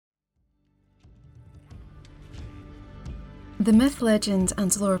The Myth, Legend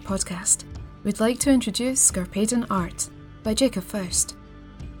and Lore podcast would like to introduce Scarpaden Art by Jacob Faust.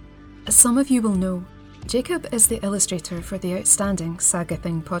 As some of you will know, Jacob is the illustrator for the outstanding Saga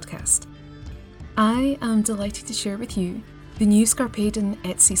Thing podcast. I am delighted to share with you the new Scarpaden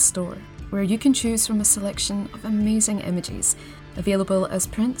Etsy store, where you can choose from a selection of amazing images available as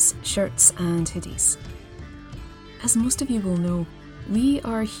prints, shirts and hoodies. As most of you will know, we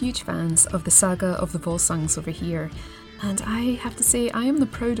are huge fans of the Saga of the Volsungs over here, and I have to say I am the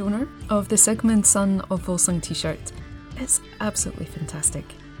proud owner of the Sigmund Son of Volsung t-shirt. It's absolutely fantastic.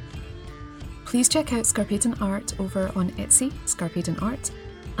 Please check out Scarpaden Art over on Etsy, Scarpaden Art,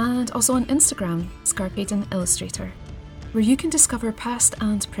 and also on Instagram, Scarpaden Illustrator, where you can discover past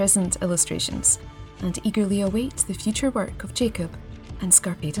and present illustrations and eagerly await the future work of Jacob and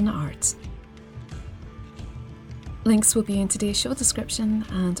Scarpaden Art. Links will be in today's show description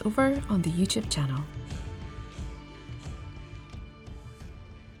and over on the YouTube channel.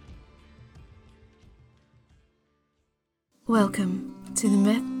 Welcome to the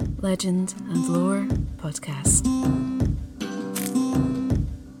Myth, Legend and Lore podcast.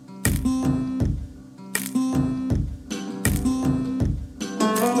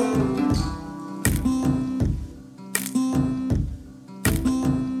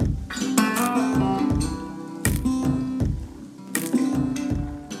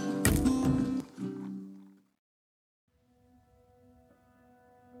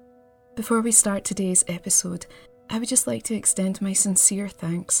 Before we start today's episode, I would just like to extend my sincere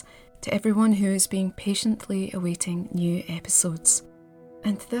thanks to everyone who is being patiently awaiting new episodes.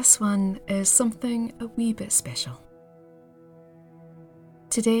 And this one is something a wee bit special.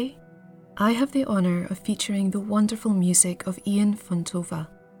 Today, I have the honour of featuring the wonderful music of Ian Fontova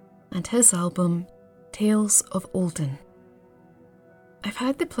and his album Tales of Olden. I've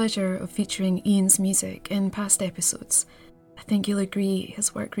had the pleasure of featuring Ian's music in past episodes. I think you'll agree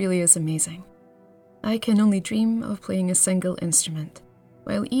his work really is amazing. I can only dream of playing a single instrument,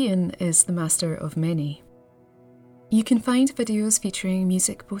 while Ian is the master of many. You can find videos featuring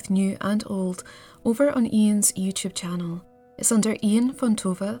music both new and old over on Ian's YouTube channel. It's under Ian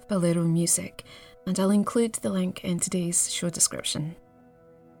Fontova Bolero Music, and I'll include the link in today's show description.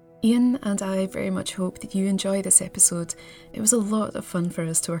 Ian and I very much hope that you enjoy this episode. It was a lot of fun for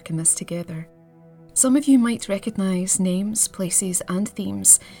us to work on this together. Some of you might recognise names, places and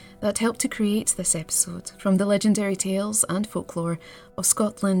themes that helped to create this episode from the legendary tales and folklore of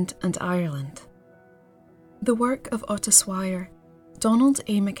Scotland and Ireland. The work of Otta Swire, Donald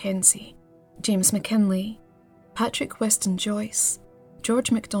A. Mackenzie, James McKinley, Patrick Weston Joyce,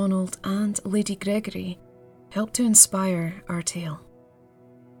 George MacDonald and Lady Gregory helped to inspire our tale.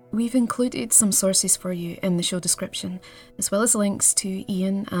 We've included some sources for you in the show description, as well as links to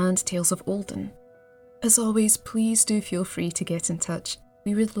Ian and Tales of Olden. As always, please do feel free to get in touch.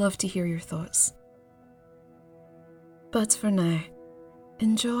 We would love to hear your thoughts. But for now,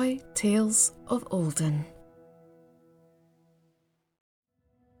 enjoy Tales of Olden.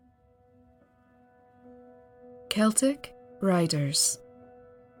 Celtic Riders.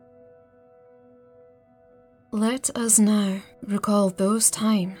 Let us now recall those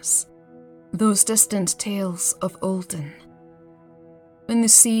times, those distant tales of Olden, when the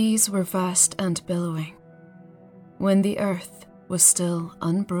seas were vast and billowing, when the earth was still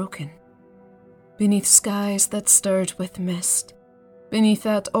unbroken, beneath skies that stirred with mist, beneath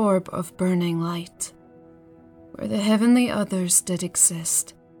that orb of burning light, where the heavenly others did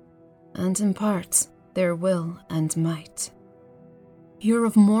exist, and impart their will and might. Hear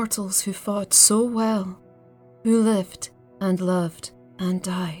of mortals who fought so well, who lived and loved and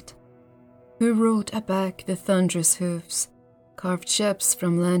died, who rode aback the thunderous hooves, carved ships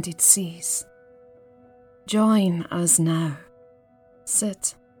from landed seas. Join us now.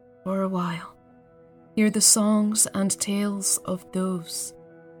 Sit for a while, hear the songs and tales of those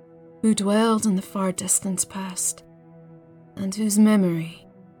who dwelled in the far distant past and whose memory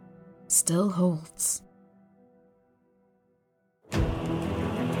still holds.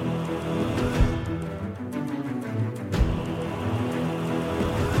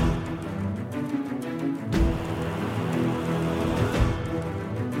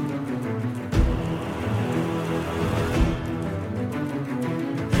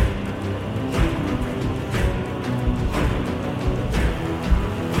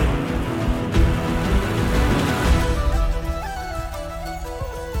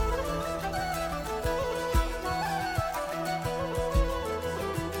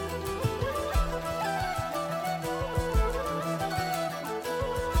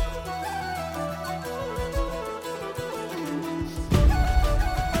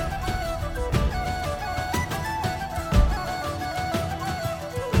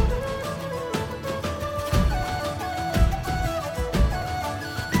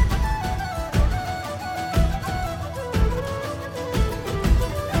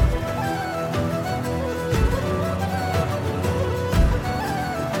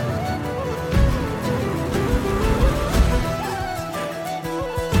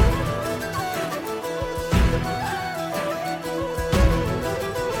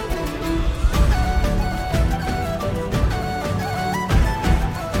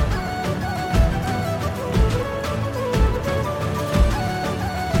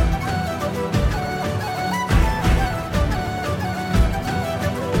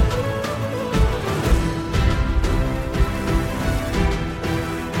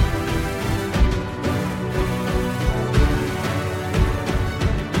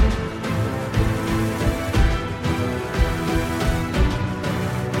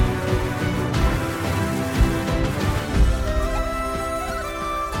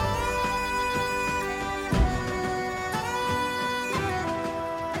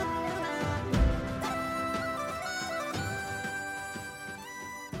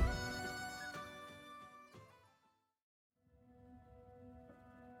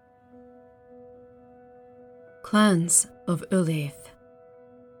 Clans of Olden.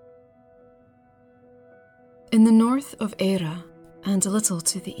 In the north of Eire, and a little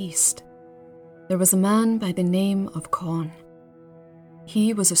to the east, there was a man by the name of Con.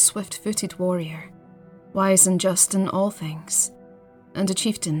 He was a swift-footed warrior, wise and just in all things, and a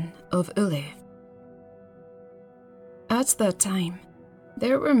chieftain of Olden. At that time,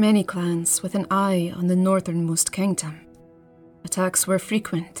 there were many clans with an eye on the northernmost kingdom. Attacks were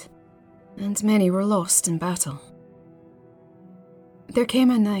frequent, and many were lost in battle. There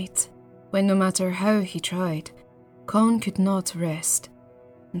came a night when, no matter how he tried, Con could not rest,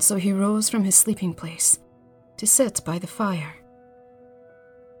 and so he rose from his sleeping place to sit by the fire.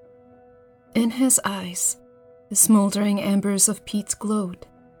 In his eyes, the smouldering embers of peat glowed,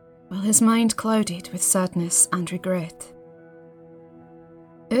 while his mind clouded with sadness and regret.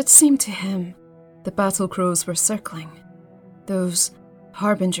 It seemed to him the battle crows were circling, those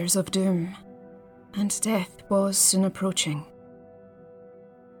harbingers of doom, and death was soon approaching.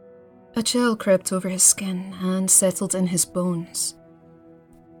 A chill crept over his skin and settled in his bones.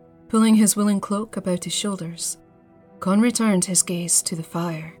 Pulling his woolen cloak about his shoulders, Con returned his gaze to the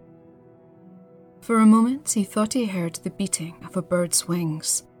fire. For a moment he thought he heard the beating of a bird's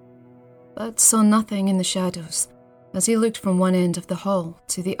wings, but saw nothing in the shadows as he looked from one end of the hall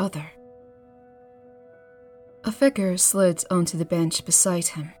to the other. A figure slid onto the bench beside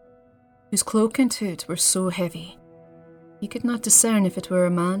him, whose cloak and hood were so heavy he could not discern if it were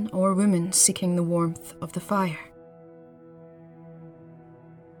a man or woman seeking the warmth of the fire.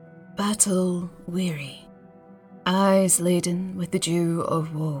 Battle-weary, eyes laden with the dew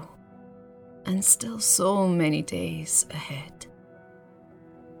of woe, and still so many days ahead.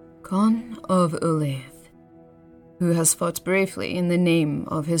 Con of Olden, who has fought bravely in the name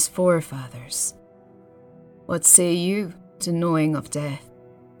of his forefathers. What say you to knowing of death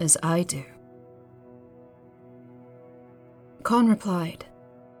as I do? Con replied,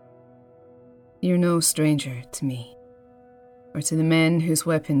 You're no stranger to me, or to the men whose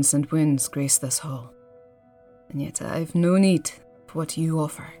weapons and wounds grace this hall, and yet I've no need of what you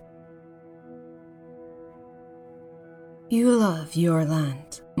offer. You love your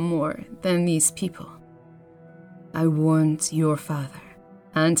land more than these people. I warned your father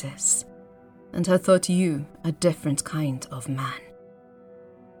and his, and had thought you a different kind of man.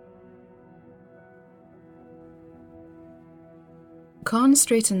 Con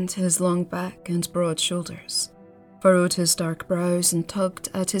straightened his long back and broad shoulders, furrowed his dark brows and tugged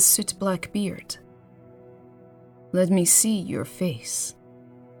at his soot-black beard. Let me see your face,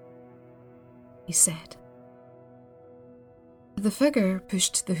 he said. The figure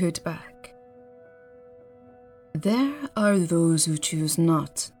pushed the hood back. There are those who choose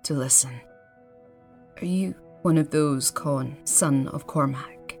not to listen. Are you one of those, Con, son of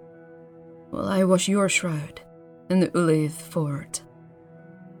Cormac? Well, I wash your shroud in the Olden ford.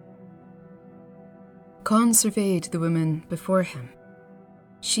 Con surveyed the woman before him.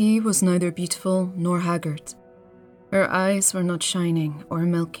 She was neither beautiful nor haggard. Her eyes were not shining or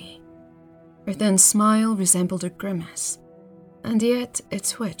milky. Her thin smile resembled a grimace, and yet it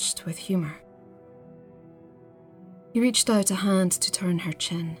twitched with humour. He reached out a hand to turn her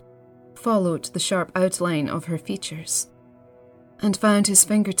chin, followed the sharp outline of her features, and found his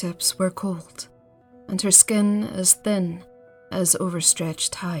fingertips were cold, and her skin as thin as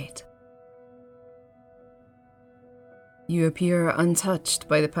overstretched hide. You appear untouched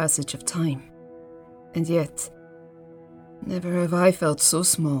by the passage of time, and yet never have I felt so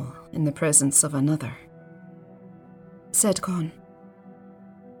small in the presence of another, said Con.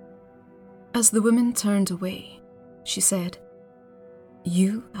 As the woman turned away, she said,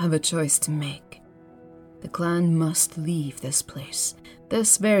 You have a choice to make. The clan must leave this place,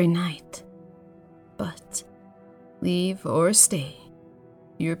 this very night. But, leave or stay,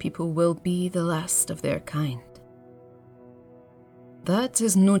 your people will be the last of their kind. That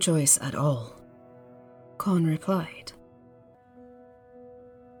is no choice at all, Con replied.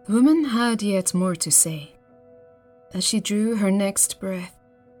 The woman had yet more to say. As she drew her next breath,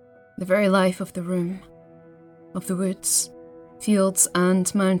 the very life of the room, of the woods, fields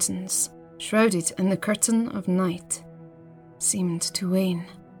and mountains, shrouded in the curtain of night, seemed to wane.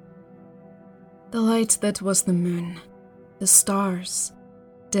 The light that was the moon, the stars,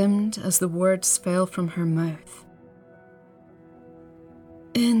 dimmed as the words fell from her mouth.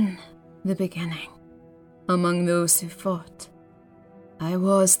 In the beginning, among those who fought, I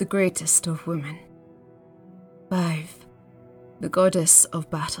was the greatest of women. Five, the goddess of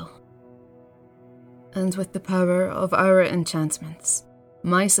battle. And with the power of our enchantments,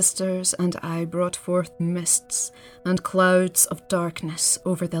 my sisters and I brought forth mists and clouds of darkness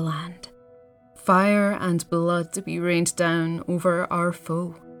over the land, fire and blood be rained down over our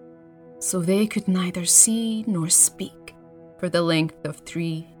foe, so they could neither see nor speak for the length of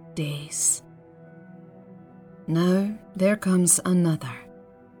 3 days. Now there comes another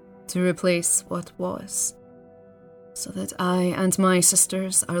to replace what was, so that I and my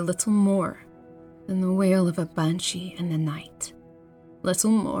sisters are little more than the wail of a banshee in the night,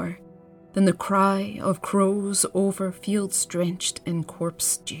 little more than the cry of crows over fields drenched in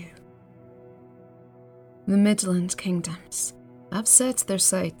corpse dew. The Midland kingdoms have set their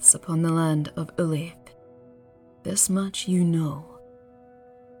sights upon the land of Ulev. This much you know.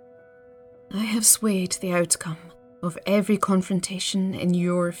 I have swayed the outcome of every confrontation in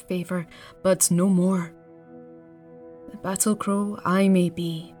your favour, but no more. The battle crow I may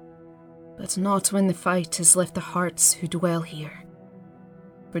be, but not when the fight has left the hearts who dwell here.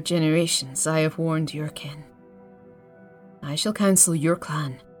 For generations I have warned your kin. I shall counsel your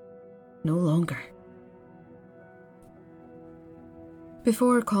clan no longer.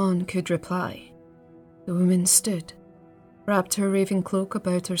 Before Con could reply, the woman stood, wrapped her raven cloak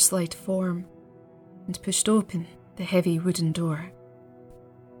about her slight form, and pushed open the heavy wooden door.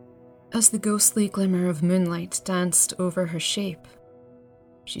 As the ghostly glimmer of moonlight danced over her shape,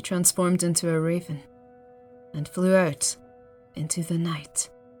 she transformed into a raven and flew out into the night.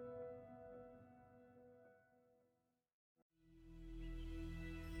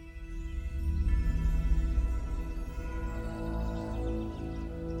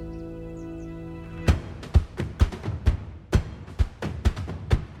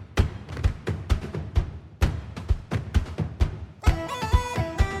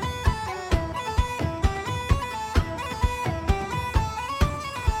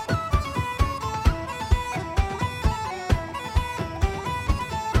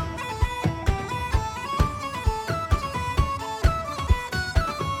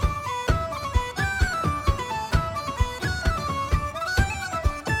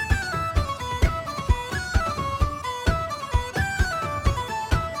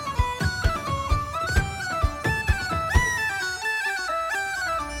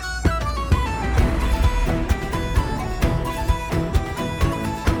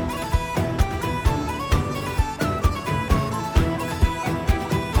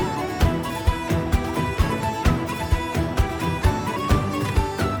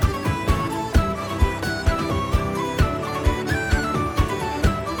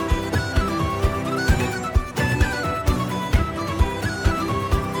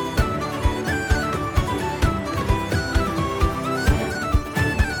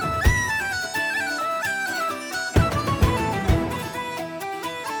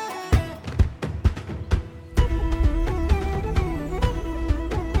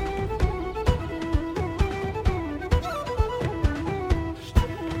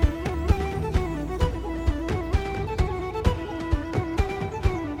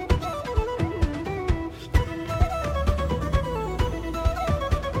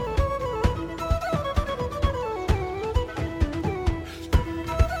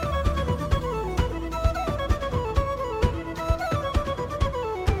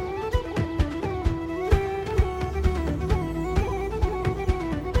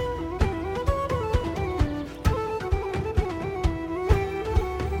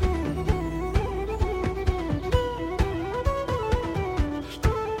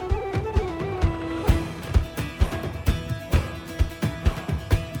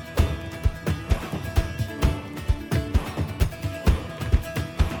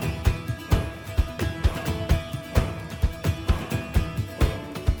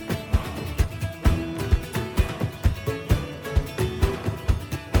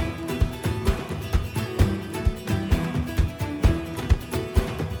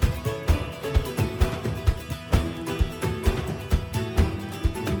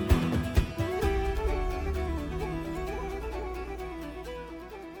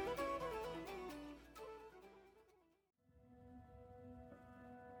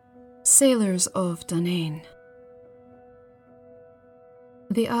 Sailors of Dunane.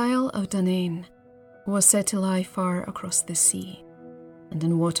 The Isle of Dunane was said to lie far across the sea, and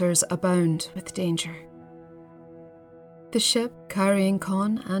in waters abound with danger. The ship carrying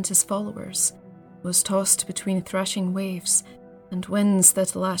Con and his followers was tossed between thrashing waves and winds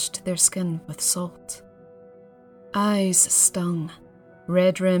that lashed their skin with salt. Eyes stung,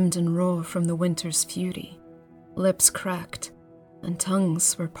 red-rimmed and raw from the winter's fury, lips cracked, and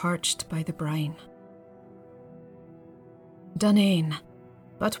tongues were parched by the brine. Dunane,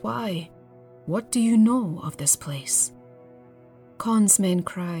 but why? What do you know of this place? Con's men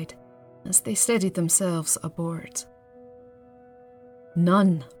cried as they steadied themselves aboard.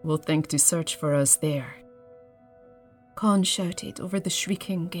 None will think to search for us there, Con shouted over the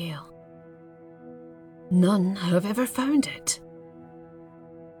shrieking gale. None have ever found it,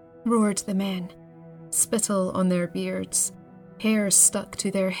 roared the men, spittle on their beards, hair stuck to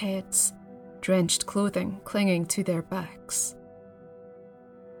their heads, drenched clothing clinging to their backs.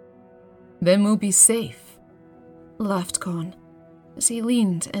 Then we'll be safe, laughed Con as he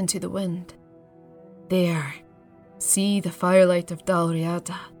leaned into the wind. There, see the firelight of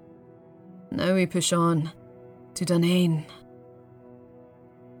Dalriada. Now we push on to Dunane.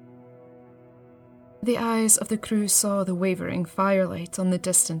 The eyes of the crew saw the wavering firelight on the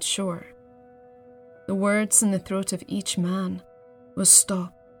distant shore. The words in the throat of each man was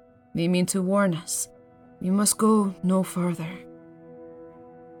stop. They mean to warn us. We must go no further.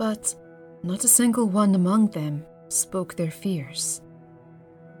 But not a single one among them spoke their fears.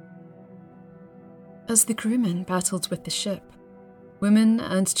 As the crewmen battled with the ship, women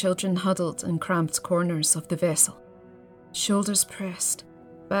and children huddled in cramped corners of the vessel, shoulders pressed,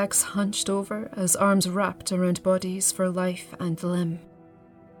 backs hunched over as arms wrapped around bodies for life and limb.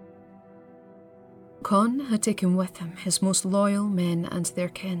 Con had taken with him his most loyal men and their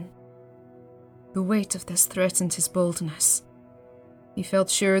kin. The weight of this threatened his boldness. He felt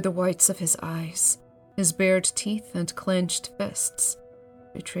sure the whites of his eyes, his bared teeth and clenched fists,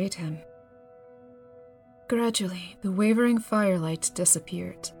 betrayed him. Gradually, the wavering firelight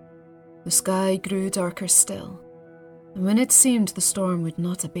disappeared. The sky grew darker still, and when it seemed the storm would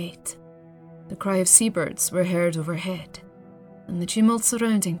not abate, the cry of seabirds were heard overhead, and the tumult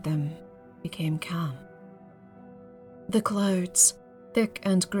surrounding them became calm. The clouds, thick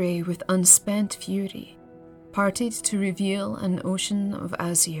and grey with unspent fury, parted to reveal an ocean of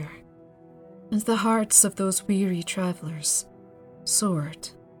azure, and the hearts of those weary travellers soared.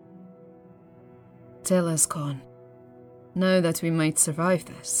 Tell us, Con, now that we might survive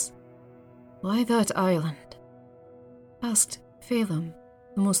this, why that island? Asked Phelim,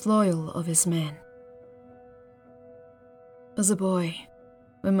 the most loyal of his men. As a boy,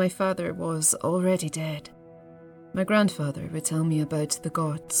 when my father was already dead, my grandfather would tell me about the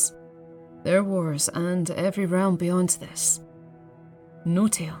gods, their wars, and every realm beyond this. No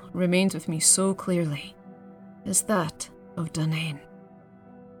tale remained with me so clearly as that of Dunane.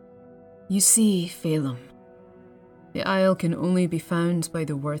 You see, Phelim, the isle can only be found by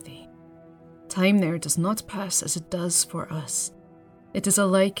the worthy. Time there does not pass as it does for us. It is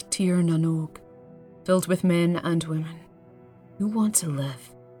alike Tir na Nog, filled with men and women who want to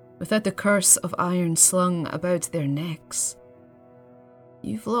live without the curse of iron slung about their necks.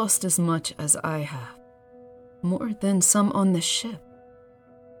 You've lost as much as I have, more than some on this ship.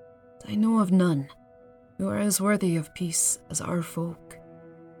 I know of none who are as worthy of peace as our folk,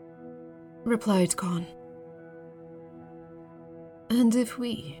 replied Con. And if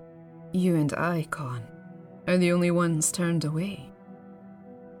we, you and I, Con, are the only ones turned away?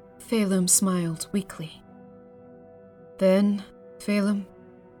 Phelim smiled weakly. Then, Phelim,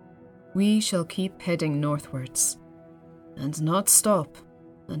 we shall keep heading northwards, and not stop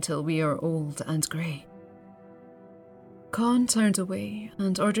until we are old and grey. Con turned away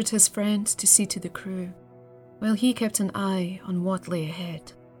and ordered his friend to see to the crew, while he kept an eye on what lay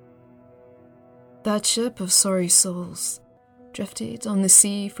ahead. That ship of sorry souls drifted on the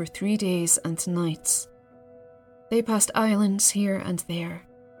sea for 3 days and nights. They passed islands here and there,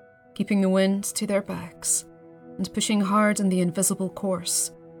 keeping the wind to their backs and pushing hard on the invisible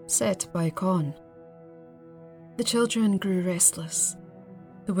course set by Con. The children grew restless.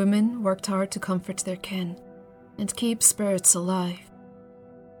 The women worked hard to comfort their kin and keep spirits alive.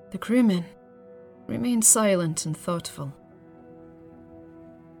 The crewmen remained silent and thoughtful.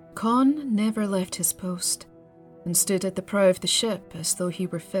 Con never left his post and stood at the prow of the ship as though he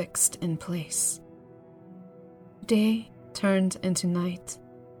were fixed in place. Day turned into night.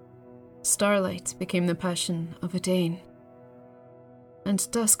 Starlight became the passion of a Dane, and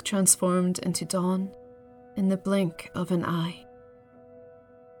dusk transformed into dawn in the blink of an eye.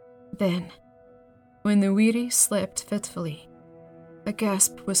 Then, when the weary slept fitfully, a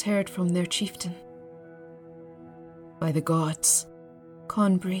gasp was heard from their chieftain. By the gods,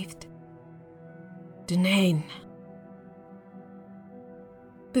 Con breathed. Dunane.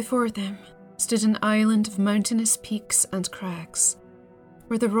 Before them stood an island of mountainous peaks and crags,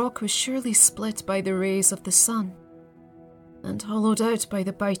 where the rock was surely split by the rays of the sun and hollowed out by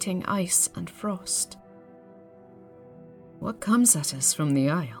the biting ice and frost. What comes at us from the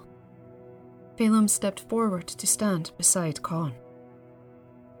isle? Phelim stepped forward to stand beside Con.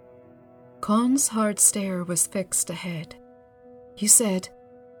 Con's hard stare was fixed ahead. He said,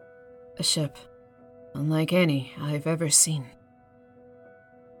 A ship, unlike any I've ever seen.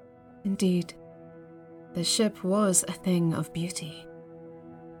 Indeed, the ship was a thing of beauty,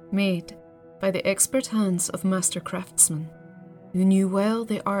 made by the expert hands of master craftsmen who knew well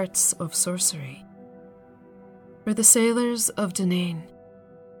the arts of sorcery. For the sailors of Danane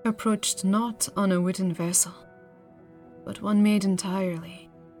approached not on a wooden vessel, but one made entirely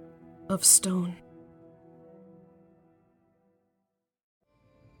of stone.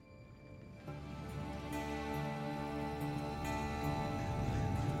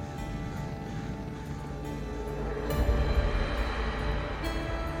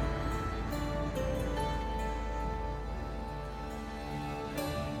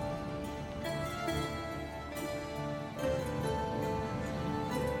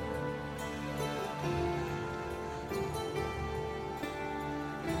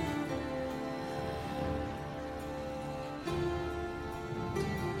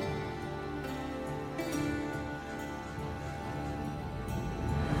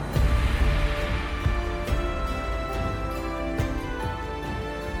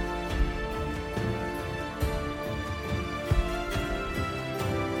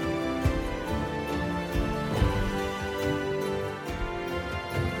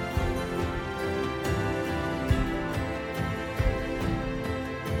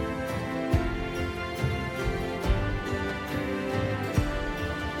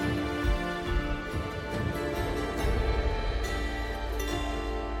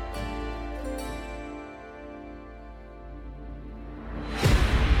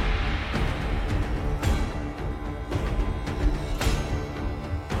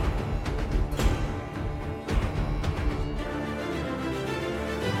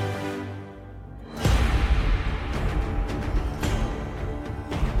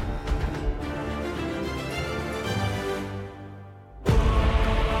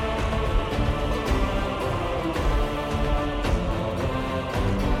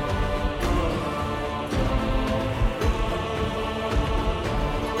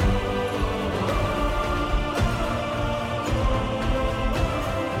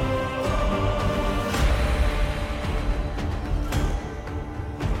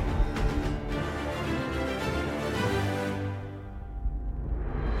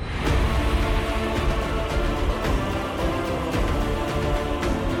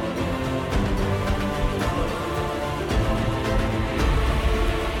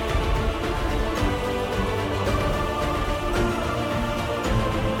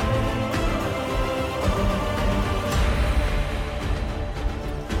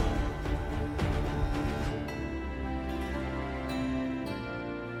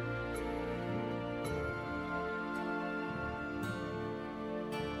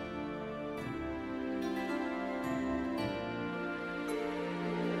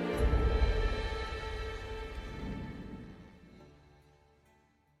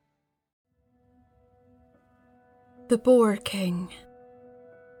 The Boar King.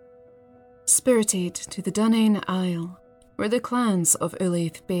 Spirited to the Danane Isle, where the clans of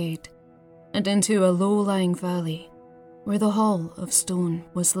Ulaith bade, and into a low-lying valley, where the hall of stone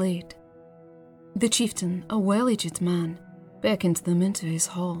was laid. The chieftain, a well-aged man, beckoned them into his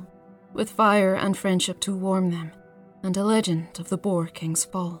hall, with fire and friendship to warm them, and a legend of the Boar King's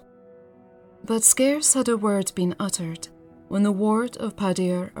fall. But scarce had a word been uttered, when the ward of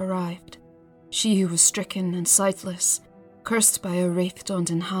Padir arrived, she who was stricken and sightless, cursed by a wraith dawned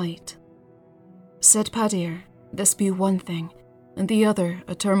in height. Said Padir, this be one thing, and the other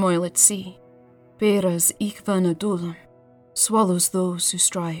a turmoil at sea. Beras ikvan adulam, swallows those who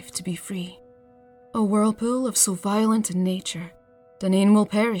strive to be free. A whirlpool of so violent a nature, Danane will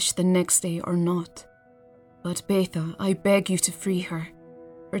perish the next day or not. But Betha, I beg you to free her,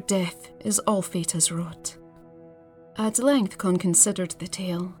 for death is all fate has wrought. At length Con considered the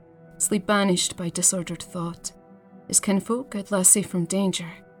tale, sleep banished by disordered thought. His kinfolk at last safe from danger,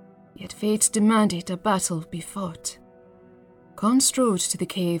 yet fate demanded a battle be fought. Con strode to the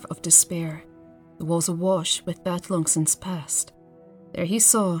cave of despair, the walls awash with that long since past. There he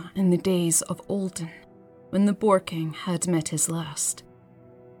saw in the days of Olden, when the Boar King had met his last.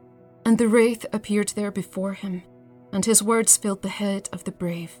 And the wraith appeared there before him, and his words filled the head of the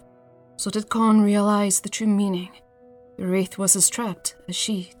brave. So did Con realize the true meaning. The wraith was as trapped as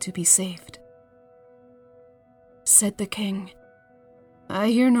she to be saved. Said the king, I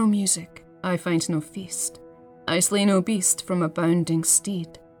hear no music, I find no feast. I slay no beast from a bounding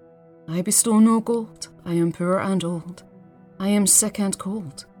steed. I bestow no gold, I am poor and old. I am sick and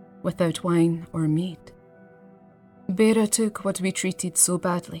cold, without wine or mead. Bera took what we treated so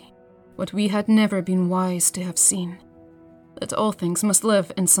badly, what we had never been wise to have seen, that all things must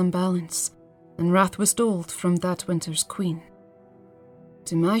live in some balance, and wrath was doled from that winter's queen.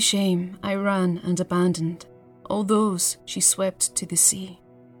 To my shame, I ran and abandoned all those she swept to the sea,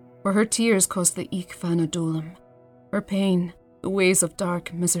 for her tears caused the Ick Fanadolum, her pain, the waves of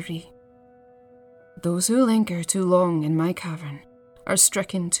dark misery. Those who linger too long in my cavern are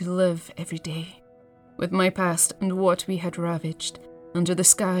stricken to live every day, with my past and what we had ravaged under the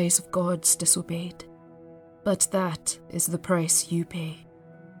skies of gods disobeyed. But that is the price you pay,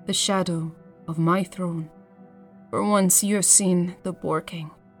 the shadow of my throne. For once you have seen the Boar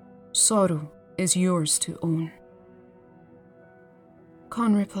King, sorrow is yours to own.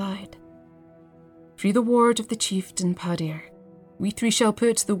 Con replied, Free the ward of the chieftain Padir, we three shall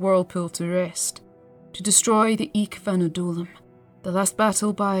put the whirlpool to rest, to destroy the Ick Fanadolum, the last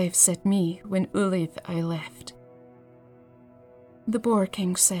battle Bive set me when Uliv I left. The Boar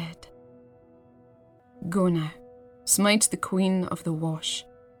King said, Go now, smite the Queen of the Wash.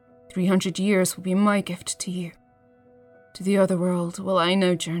 300 years will be my gift to you. To the other world will I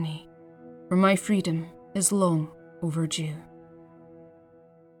now journey, for my freedom is long overdue.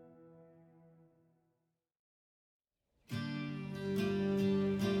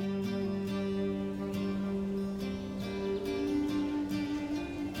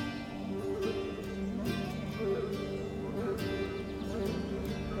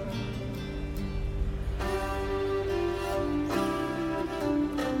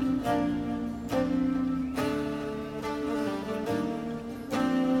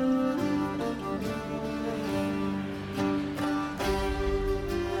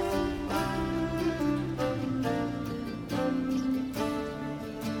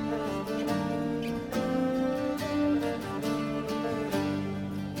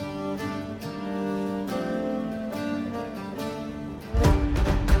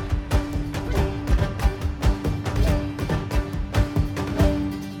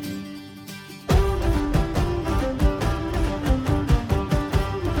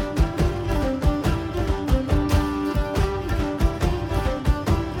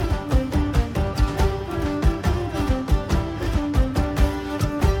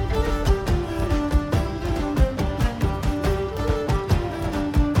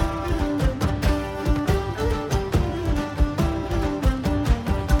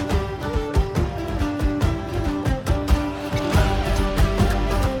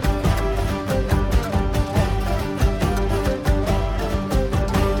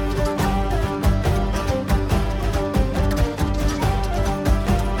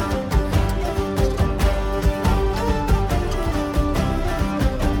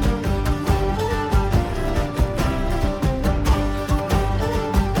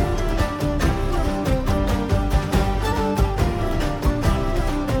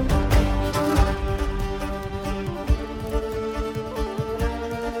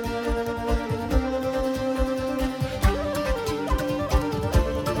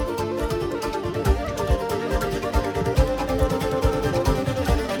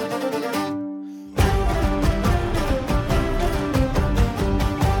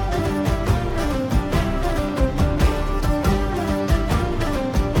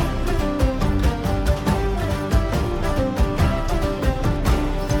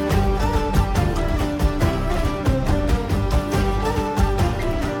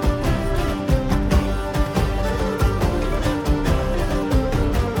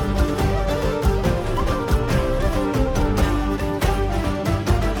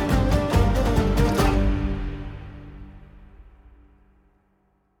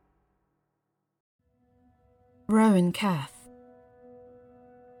 Rowan Cath.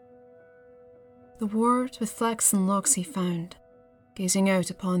 The ward with flaxen locks he found, gazing out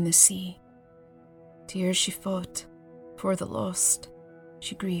upon the sea. Tears she fought, for the lost,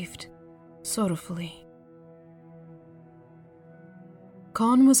 she grieved, sorrowfully.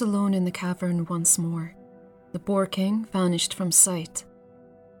 Con was alone in the cavern once more, the Boar King vanished from sight.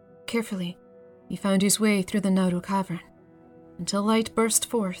 Carefully, he found his way through the narrow cavern, until light burst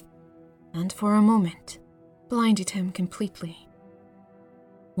forth, and for a moment, blinded him completely.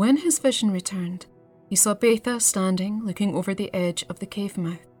 When his vision returned, he saw Betha standing looking over the edge of the cave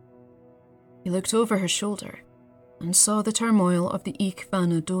mouth. He looked over her shoulder and saw the turmoil of the Ick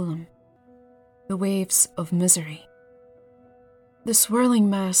Fanadolum, the waves of misery. The swirling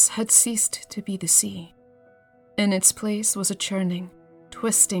mass had ceased to be the sea. In its place was a churning,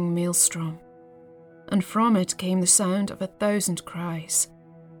 twisting maelstrom, and from it came the sound of 1,000 cries,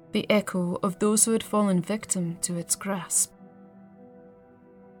 the echo of those who had fallen victim to its grasp.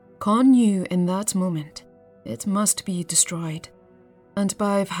 Con knew in that moment it must be destroyed, and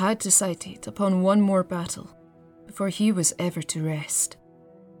Bive had decided upon one more battle before he was ever to rest.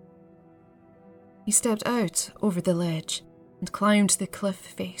 He stepped out over the ledge and climbed the cliff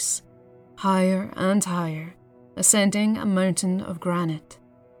face, higher and higher, ascending a mountain of granite.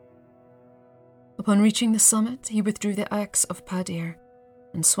 Upon reaching the summit, he withdrew the axe of Padir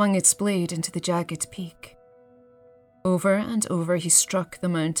and swung its blade into the jagged peak. Over and over he struck the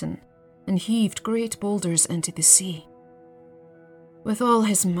mountain and heaved great boulders into the sea. With all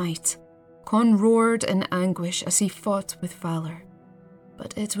his might, Conn roared in anguish as he fought with valor,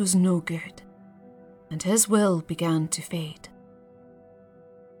 but it was no good, and his will began to fade.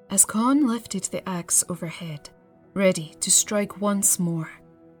 As Conn lifted the axe overhead, ready to strike once more,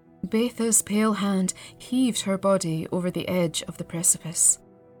 Beatha's pale hand heaved her body over the edge of the precipice.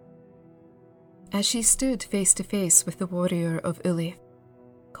 As she stood face to face with the warrior of Uliath,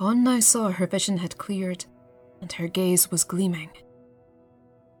 Conn now saw her vision had cleared, and her gaze was gleaming.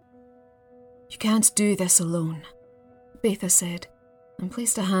 "You can't do this alone," Beatha said, and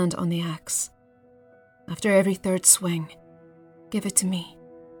placed a hand on the axe. "After every third swing, give it to me."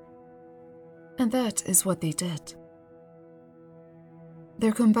 And that is what they did.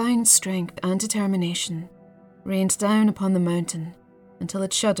 Their combined strength and determination rained down upon the mountain until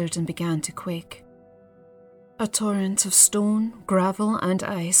it shuddered and began to quake. A torrent of stone, gravel, and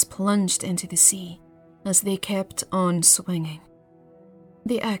ice plunged into the sea as they kept on swinging.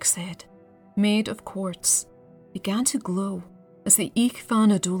 The axe head, made of quartz, began to glow as the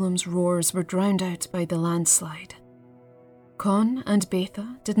Ichvan Adulam's roars were drowned out by the landslide. Conn and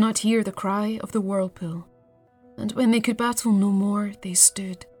Beatha did not hear the cry of the whirlpool, and when they could battle no more, they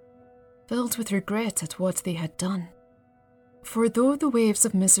stood, filled with regret at what they had done. For though the waves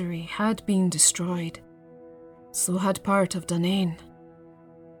of misery had been destroyed, so had part of Dunane.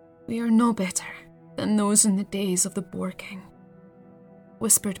 "We are no better than those in the days of the Boar King,"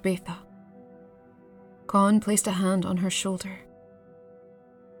 whispered Beatha. Conn placed a hand on her shoulder.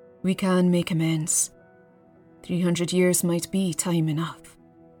 "We can make amends. 300 years might be time enough."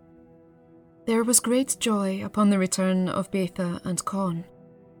 There was great joy upon the return of Beatha and Conn.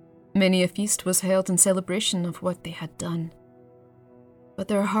 Many a feast was held in celebration of what they had done, but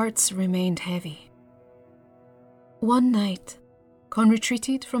their hearts remained heavy. One night, Conn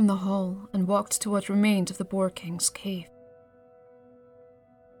retreated from the hall and walked to what remained of the Boar King's cave.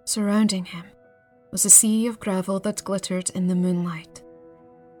 Surrounding him was a sea of gravel that glittered in the moonlight.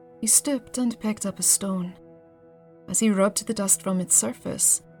 He stooped and picked up a stone. As he rubbed the dust from its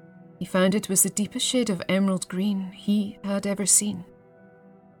surface, he found it was the deepest shade of emerald green he had ever seen.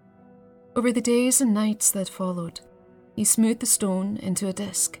 Over the days and nights that followed, he smoothed the stone into a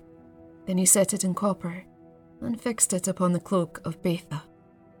disc. Then he set it in copper and fixed it upon the cloak of Beatha.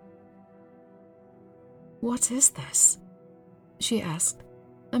 "What is this?" she asked,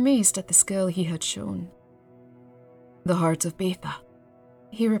 amazed at the skill he had shown. "The heart of Beatha,"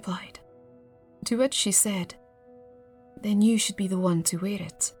 he replied, to which she said, "Then you should be the one to wear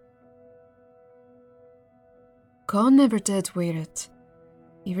it." Conn never did wear it.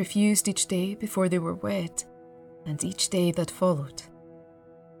 He refused each day before they were wed, and each day that followed.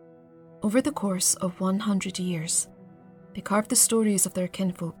 Over the course of 100 years, they carved the stories of their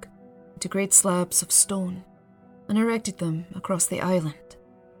kinfolk into great slabs of stone and erected them across the island.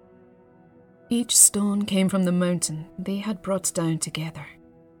 Each stone came from the mountain they had brought down together.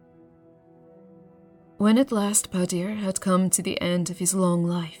 When at last Padir had come to the end of his long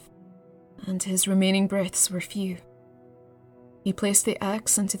life, and his remaining breaths were few, he placed the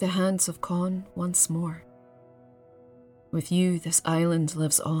axe into the hands of Conn once more. "With you this island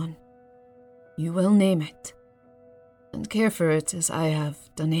lives on. You will name it, and care for it as I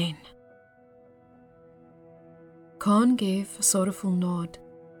have Dunane." Conn gave a sorrowful nod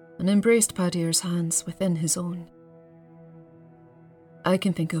and embraced Padir's hands within his own. "I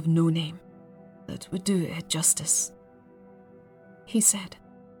can think of no name that would do it justice," he said.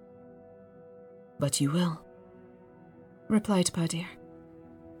 "But you will," replied Padir,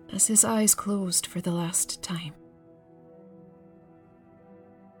 as his eyes closed for the last time.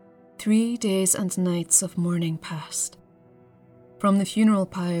 3 days and nights of mourning passed. From the funeral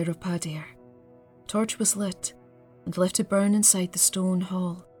pyre of Padir, a torch was lit and left to burn inside the stone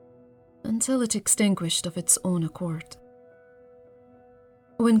hall until it extinguished of its own accord.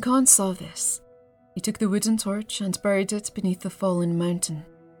 When Conn saw this, he took the wooden torch and buried it beneath the fallen mountain.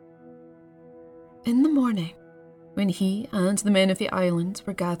 In the morning, when he and the men of the island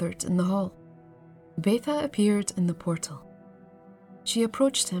were gathered in the hall, Beatha appeared in the portal. She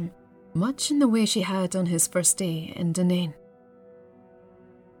approached him much in the way she had on his first day in Dunane.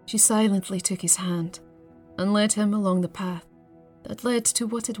 She silently took his hand and led him along the path that led to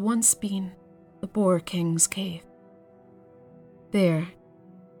what had once been the Boar King's cave. There,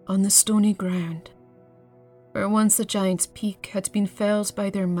 on the stony ground, where once a giant peak had been felled by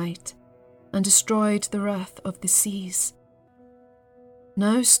their might and destroyed the wrath of the seas,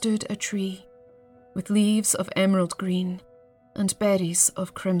 now stood a tree with leaves of emerald green and berries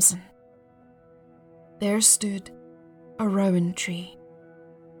of crimson. There stood a rowan tree.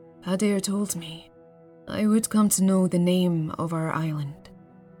 Adair told me I would come to know the name of our island,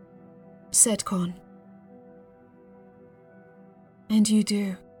 said Con. And you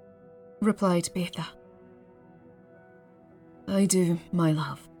do, replied Betha. I do, my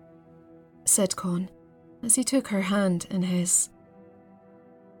love, said Con, as he took her hand in his.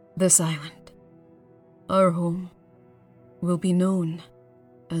 This island, our home, will be known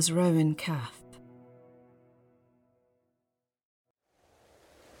as Rowan Cath.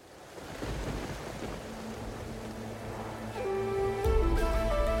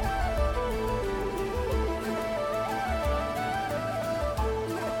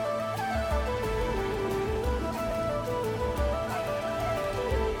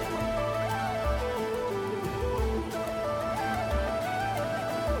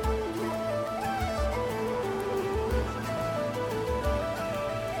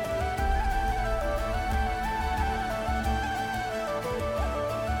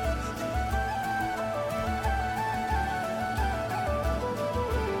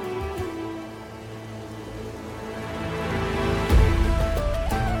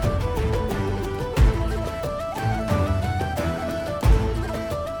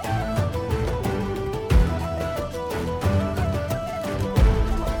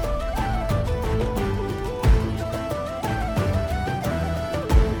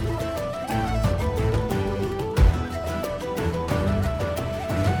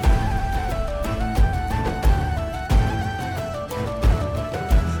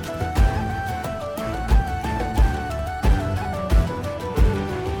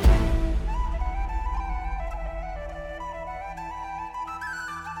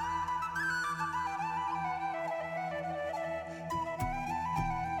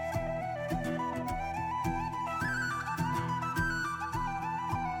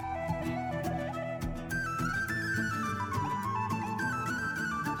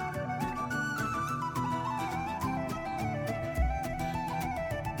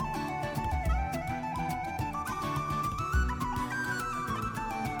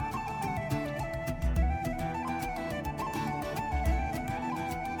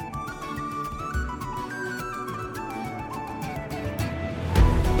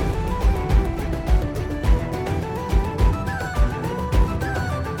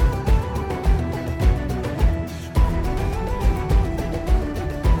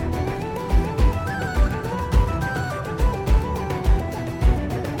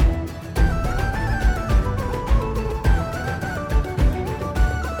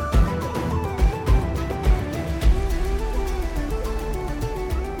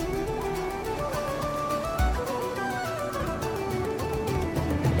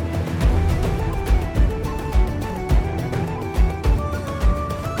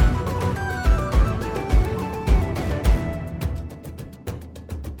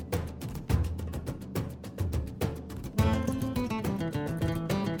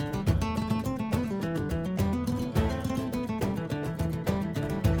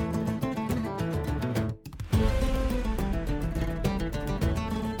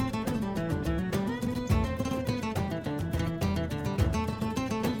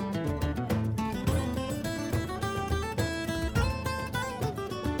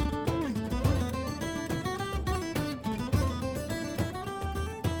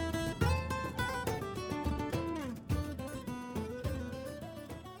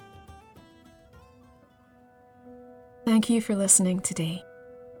 Thank you for listening today.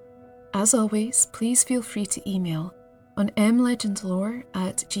 As always, please feel free to email on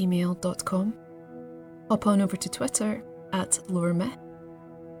mlegendlore@gmail.com, hop on over to Twitter @LoreMyth,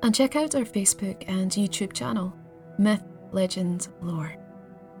 and check out our Facebook and YouTube channel, Myth, Legend, Lore.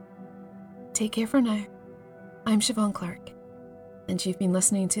 Take care for now. I'm Siobhan Clark, and you've been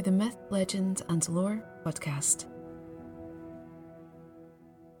listening to the Myth, Legend and Lore podcast.